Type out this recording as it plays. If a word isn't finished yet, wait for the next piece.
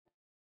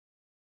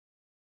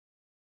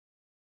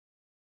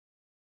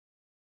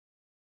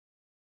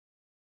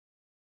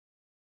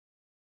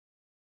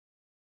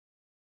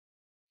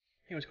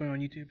Hey, what's going on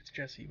YouTube? It's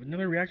Jesse with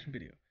another reaction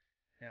video.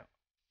 Now,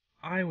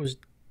 I was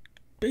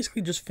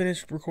basically just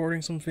finished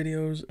recording some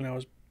videos and I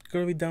was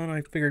going to be done.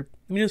 I figured,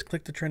 let me just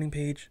click the trending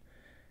page.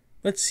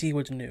 Let's see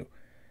what's new.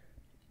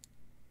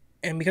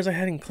 And because I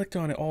hadn't clicked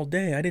on it all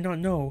day, I did not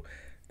know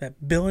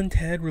that Bill and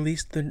Ted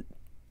released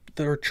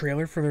their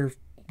trailer for their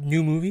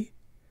new movie.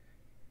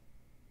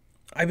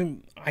 I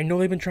know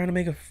they've been trying to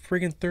make a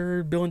friggin'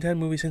 third Bill and Ted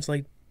movie since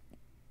like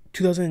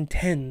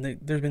 2010.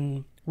 There's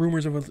been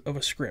rumors of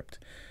a script,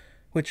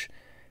 which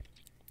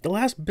the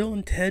last Bill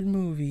and Ted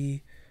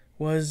movie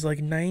was like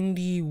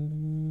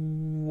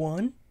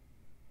 91.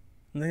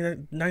 I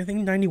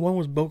think 91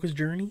 was Boca's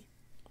Journey,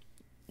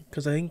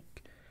 because I think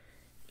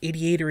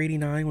 88 or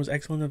 89 was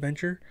Excellent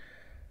Adventure.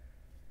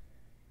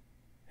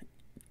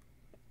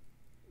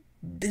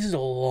 This is a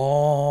long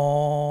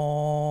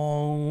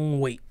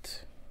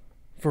wait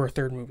for a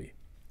third movie.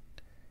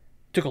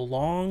 Took a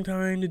long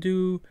time to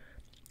do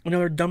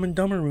another Dumb and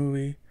Dumber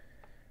movie.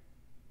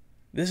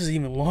 This is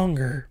even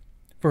longer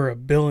for a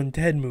Bill and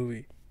Ted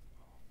movie.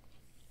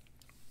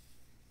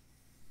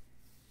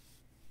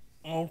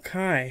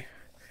 Okay.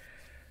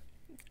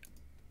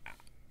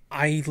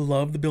 I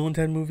love the Bill and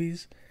Ted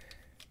movies.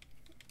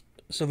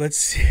 So let's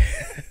see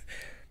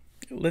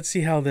let's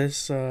see how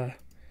this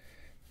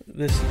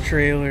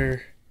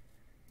trailer,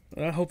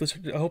 I hope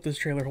this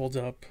trailer holds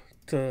up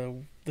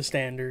to the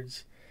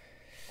standards.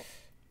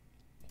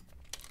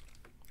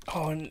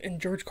 Oh, and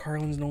George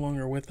Carlin's no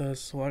longer with us,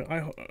 so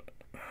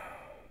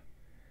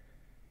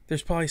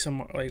there's probably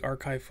some like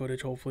archive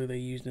footage hopefully they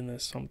used in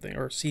this something,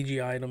 or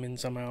CGI'd them in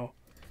somehow.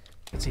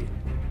 Let's see.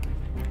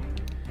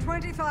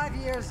 25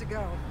 years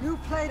ago, you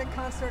played a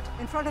concert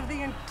in front of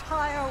the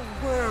entire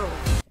world.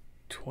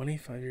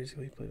 25 years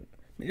ago, you played it. I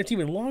mean, it's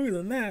even longer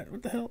than that.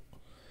 What the hell?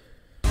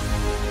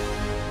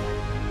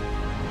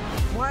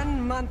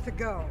 1 month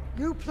ago,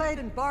 you played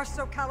in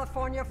Barstow,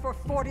 California for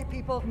 40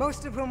 people,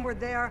 most of whom were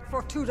there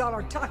for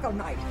 $2 taco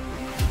night.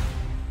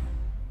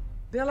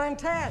 Bill and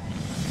Ted.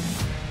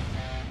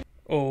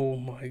 Oh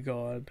my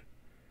god.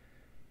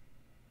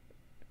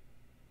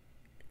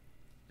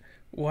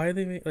 Why are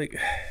they like...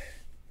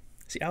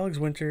 See, Alex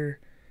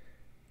Winter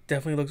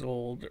definitely looks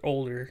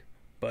older,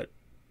 but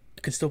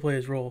can still play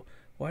his role.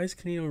 Why does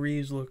Keanu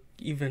Reeves look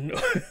even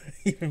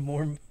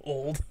more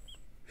old?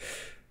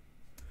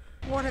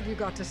 What have you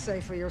got to say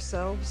for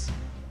yourselves?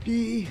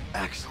 Be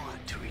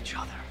excellent to each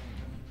other.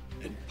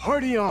 And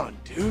party on,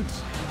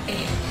 dudes.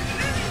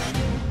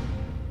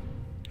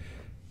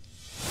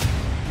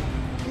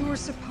 You were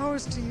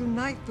supposed to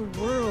unite the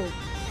world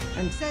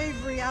and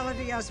save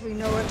reality as we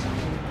know it.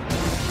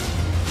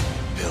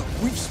 Bill,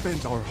 we've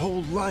spent our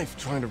whole life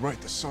trying to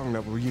write the song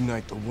that will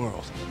unite the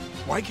world.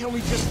 Why can't we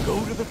just go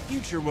to the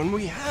future when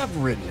we have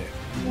written it?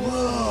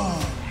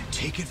 Whoa! And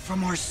take it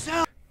from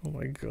ourselves. Oh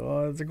my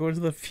god, they're going to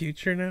the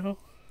future now?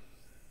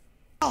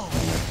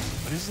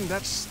 But isn't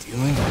that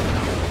stealing?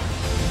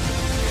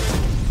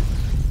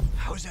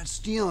 How is that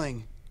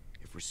stealing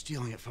if we're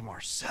stealing it from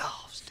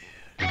ourselves, dude?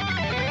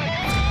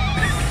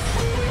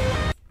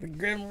 The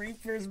Grim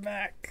Reaper's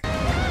back.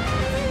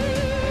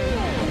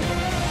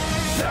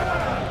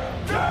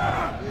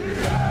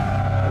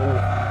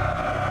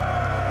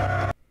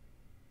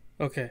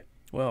 Okay,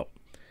 well,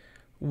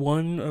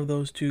 one of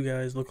those two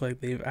guys look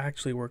like they've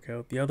actually worked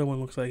out. The other one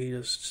looks like he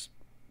just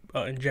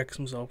injects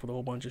himself with a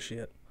whole bunch of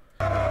shit.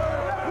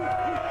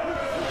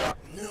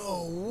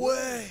 No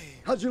way!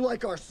 How'd you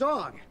like our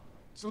song?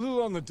 It's a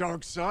little on the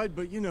dark side,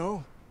 but you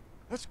know,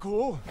 that's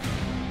cool.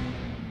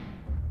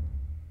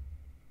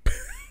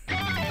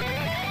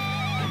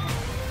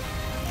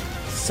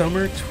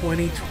 Summer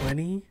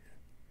 2020?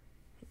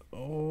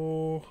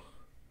 Oh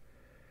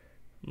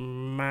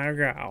my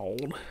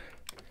god.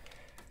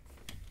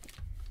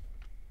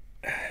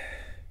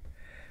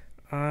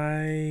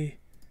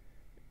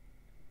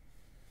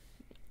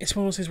 It's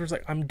one of those things where it's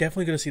like, I'm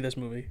definitely gonna see this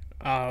movie.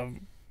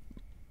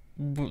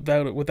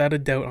 Without a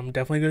doubt, I'm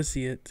definitely gonna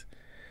see it.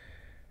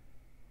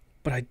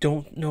 But I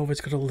don't know if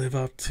it's gonna live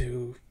up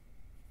to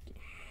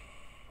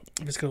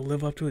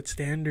its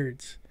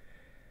standards.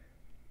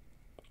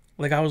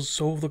 Like, I was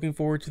so looking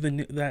forward to the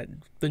new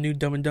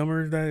Dumb and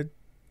Dumber that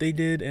they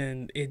did,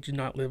 and it did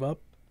not live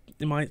up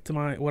to my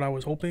what I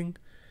was hoping.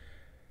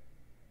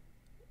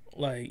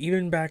 Like,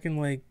 even back in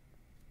like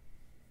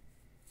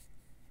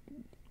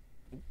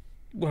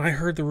when I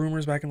heard the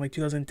rumors back in like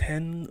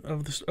 2010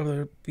 of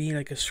there being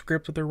like a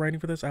script that they're writing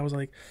for this, I was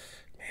like,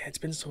 man, it's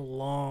been so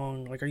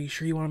long. Like, are you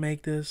sure you want to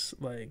make this?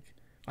 Like,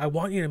 I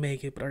want you to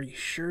make it, but are you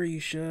sure you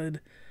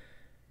should?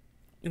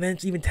 And then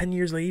it's even 10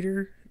 years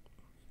later.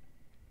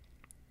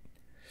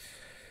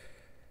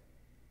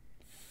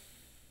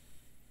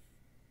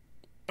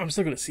 I'm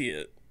still gonna see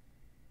it.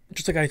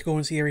 Just like I go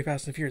and see every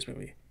Fast and Furious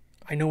movie.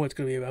 I know what it's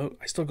gonna be about.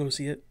 I still go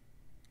see it.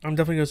 I'm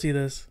definitely gonna see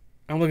this.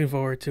 I'm looking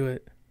forward to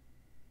it.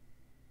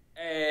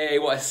 Hey,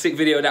 what a sick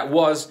video that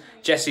was.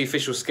 Jesse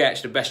Official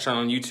Sketch, the best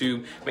channel on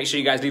YouTube. Make sure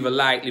you guys leave a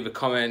like, leave a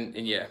comment,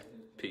 and yeah,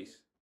 peace.